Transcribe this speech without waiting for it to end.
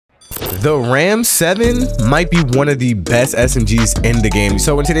The Ram 7 might be one of the best SMGs in the game.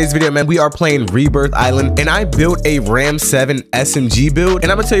 So in today's video, man, we are playing Rebirth Island, and I built a Ram 7 SMG build.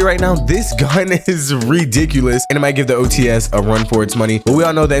 And I'm gonna tell you right now, this gun is ridiculous, and it might give the OTS a run for its money. But we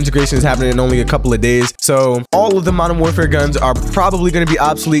all know the integration is happening in only a couple of days. So all of the Modern Warfare guns are probably gonna be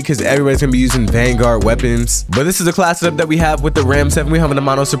obsolete because everybody's gonna be using Vanguard weapons. But this is a class setup that we have with the Ram 7. We have a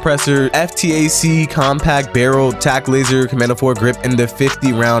mono suppressor, FTAC, compact barrel, tac laser, commando 4 grip, and the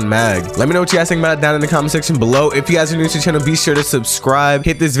 50 round mag. Let me know what you guys think about it down in the comment section below. If you guys are new to the channel, be sure to subscribe.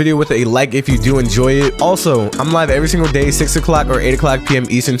 Hit this video with a like if you do enjoy it. Also, I'm live every single day, 6 o'clock or 8 o'clock p.m.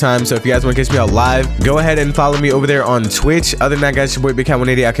 Eastern time. So if you guys want to catch me out live, go ahead and follow me over there on Twitch. Other than that, guys, it's your boy Big Cat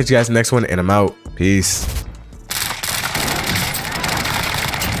 180. I'll catch you guys in the next one, and I'm out. Peace.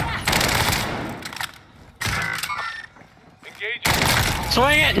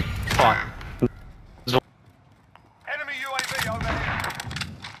 Swing it! Fuck. Enemy UAV overhead.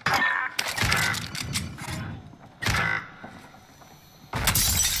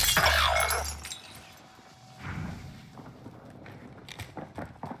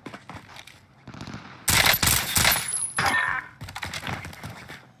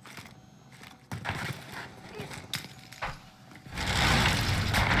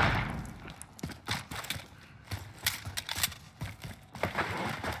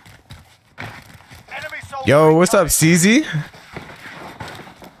 Yo, what's up, CZ?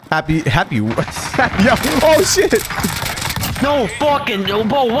 Happy. Yo, oh shit. No fucking,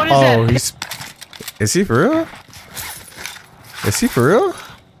 bro, what is Oh, that? Is he for real? Is he for real?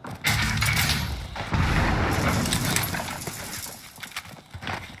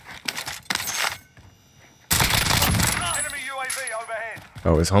 Enemy UAV overhead.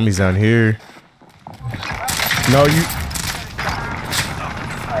 Oh, his homie's down here. No, you.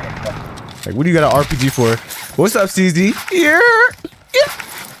 Like, what do you got an RPG for? What's up, CZ? Yeah.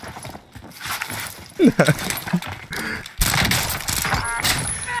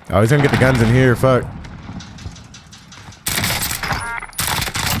 Oh, he's gonna get the guns in here. Fuck.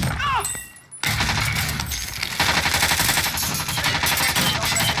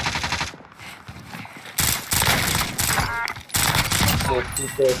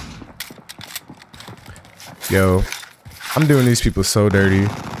 Yo, I'm doing these people so dirty.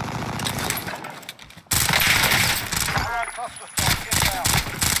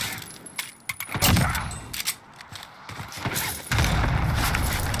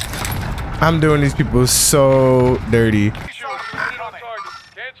 I'm doing these people so dirty.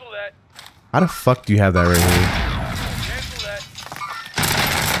 How the fuck do you have that right here?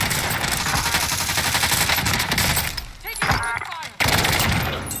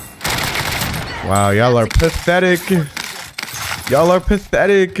 Wow, y'all are pathetic. Y'all are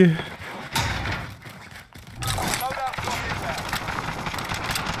pathetic.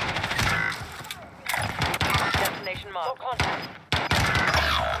 Destination mark.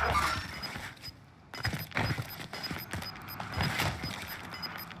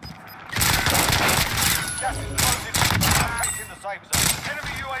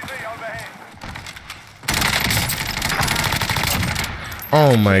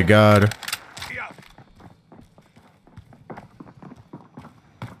 Oh my god. Be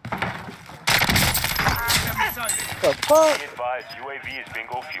advised, UAV is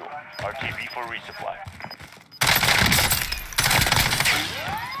bingo fuel. RTB for resupply.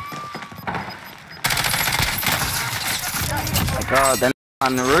 Oh my god, then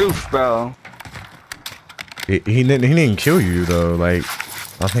on the roof, bro. He didn't kill you though. Like,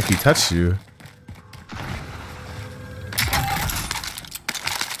 I don't think he touched you.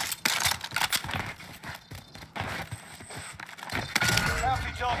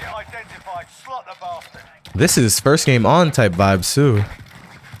 Target identified. Slot the bastard. This is first game on type vibes too.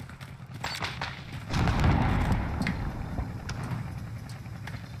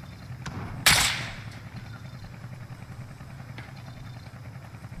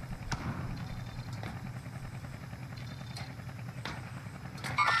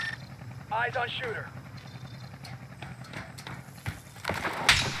 Eyes on shooter.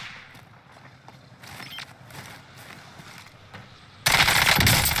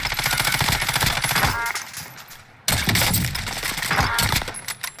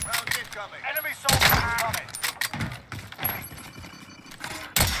 Round incoming. Enemy soldier incoming.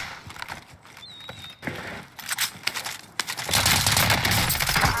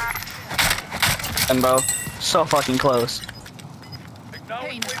 And bro, so fucking close.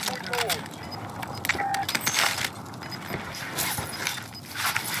 Acknowledge waypoint forward.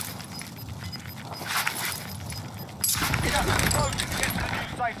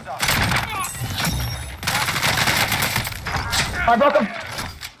 I broke him.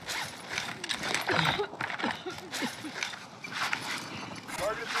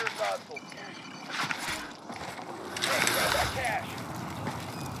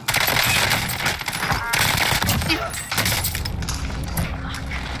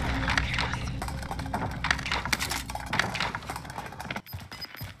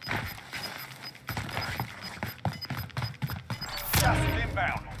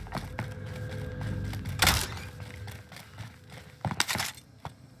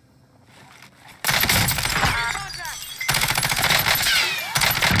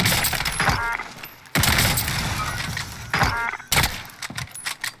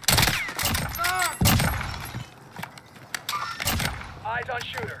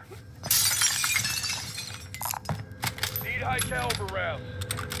 sharpshooter. Need high caliber rounds.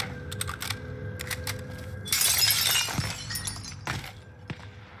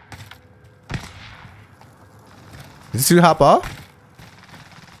 Did this dude hop off?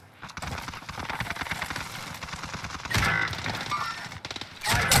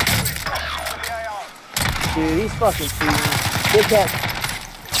 Dude, he's fucking cheating. Big cat.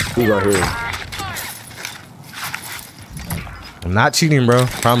 He's right here. I'm not cheating, bro.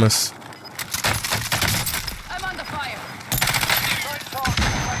 Promise. I'm under fire.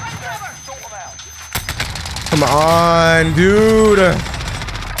 Come on, dude.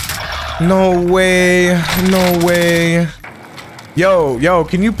 No way. No way. Yo,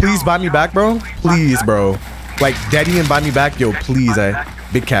 can you please buy me back, bro? Please, bro. Like, daddy and buy me back. Yo, please.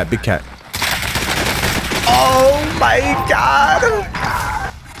 Big cat. Oh my god.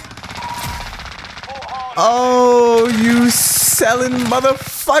 Oh, you selling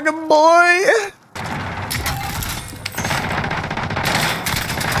motherfucking boy.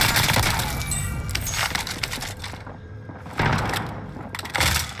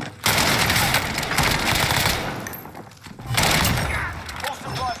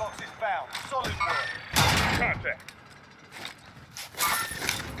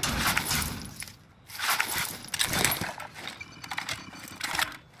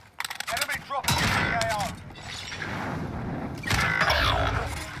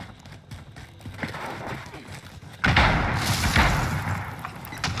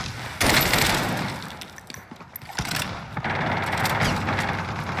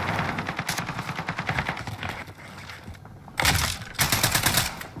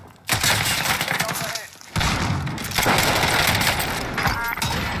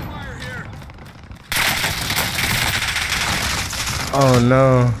 Oh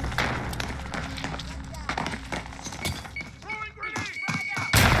no.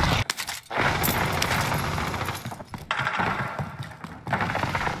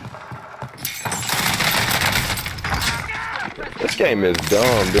 This game is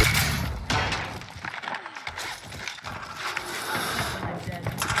dumb, dude.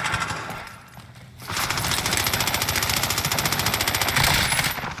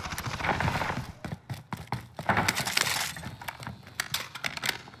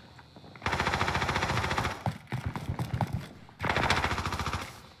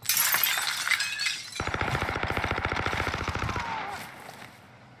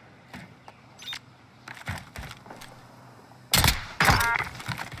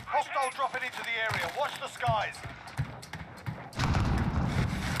 Dropping into the area. Watch the skies.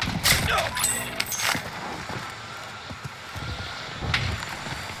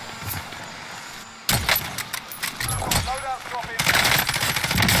 Loadout dropping.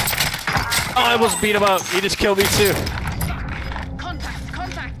 Oh, I almost beat him up. He just killed me too. Contact.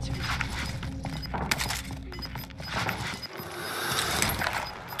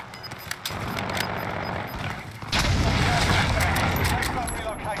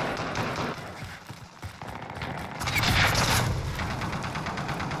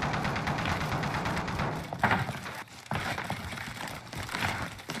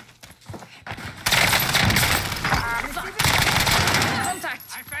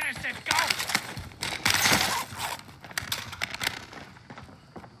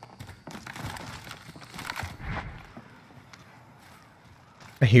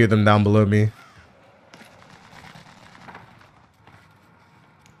 I hear them down below me.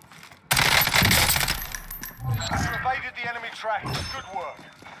 Evaded the enemy track. Good work.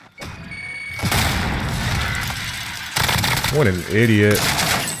 What an idiot.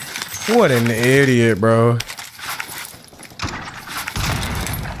 What an idiot, bro.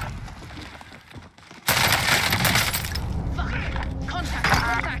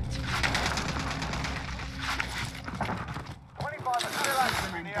 Contact. 25 are still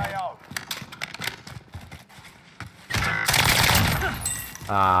active in the AO.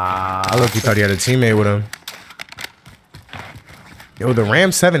 I look, he thought he had a teammate with him. Yo, the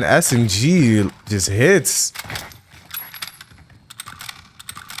Ram 7 SMG just hits.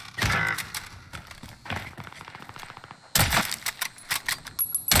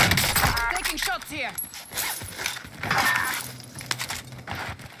 Taking shots here.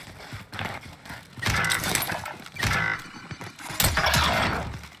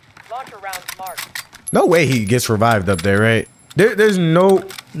 Launcher rounds marked. No way he gets revived up there, right? There's no...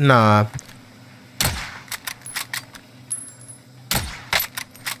 Nah.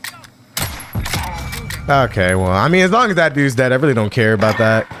 Okay, well, I mean, as long as that dude's dead, I really don't care about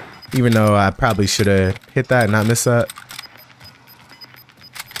that. Even though I probably should have hit that and not miss that.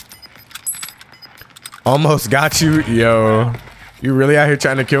 Almost got you. Yo. You really out here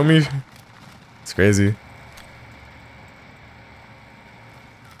trying to kill me? It's crazy.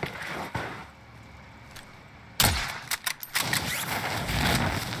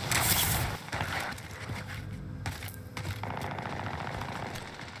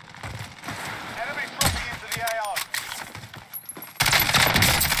 Enemy dropping into the AO.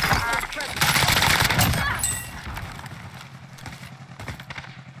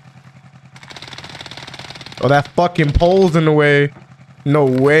 Oh, that fucking pole's in the way. No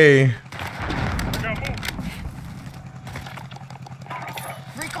way.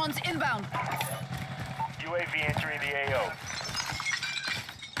 Recon's inbound. UAV entering the AO.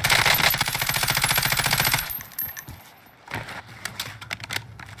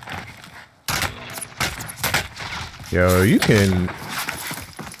 Yo, you can. Bounty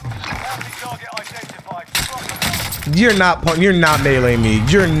target identified. You're not meleeing me.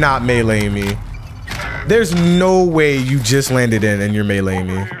 You're not meleeing me. There's no way you just landed in and you're meleeing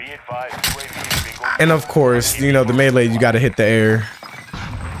me. Be advised, UAV is bingo. And of course, you know, the melee, you gotta hit the air.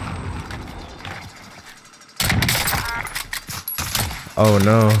 Oh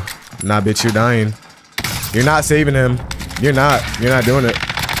no. Nah, bitch, you're dying. You're not saving him. You're not doing it.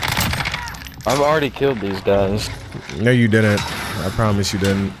 I've already killed these guys. No, you didn't. I promise you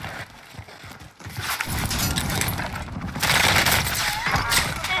didn't.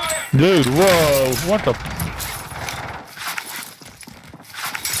 Dude, whoa. What the?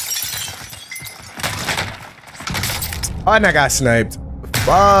 Oh, and I got sniped.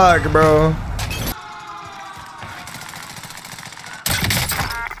 Fuck, bro.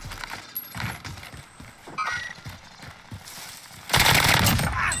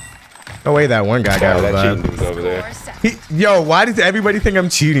 No way that one guy got Oh, that revived. cheating dude's over there. Yo, why does everybody think I'm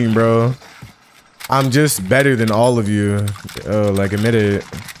cheating, bro? I'm just better than all of you. Oh, like, admit it.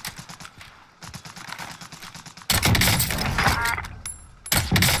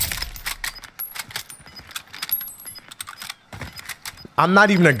 I'm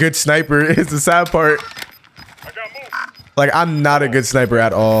not even a good sniper. It's the sad part. Like, I'm not a good sniper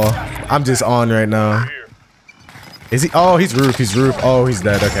at all. I'm just on right now. Is he? Oh, he's roof. He's roof. Oh, he's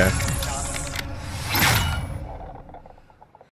dead. Okay.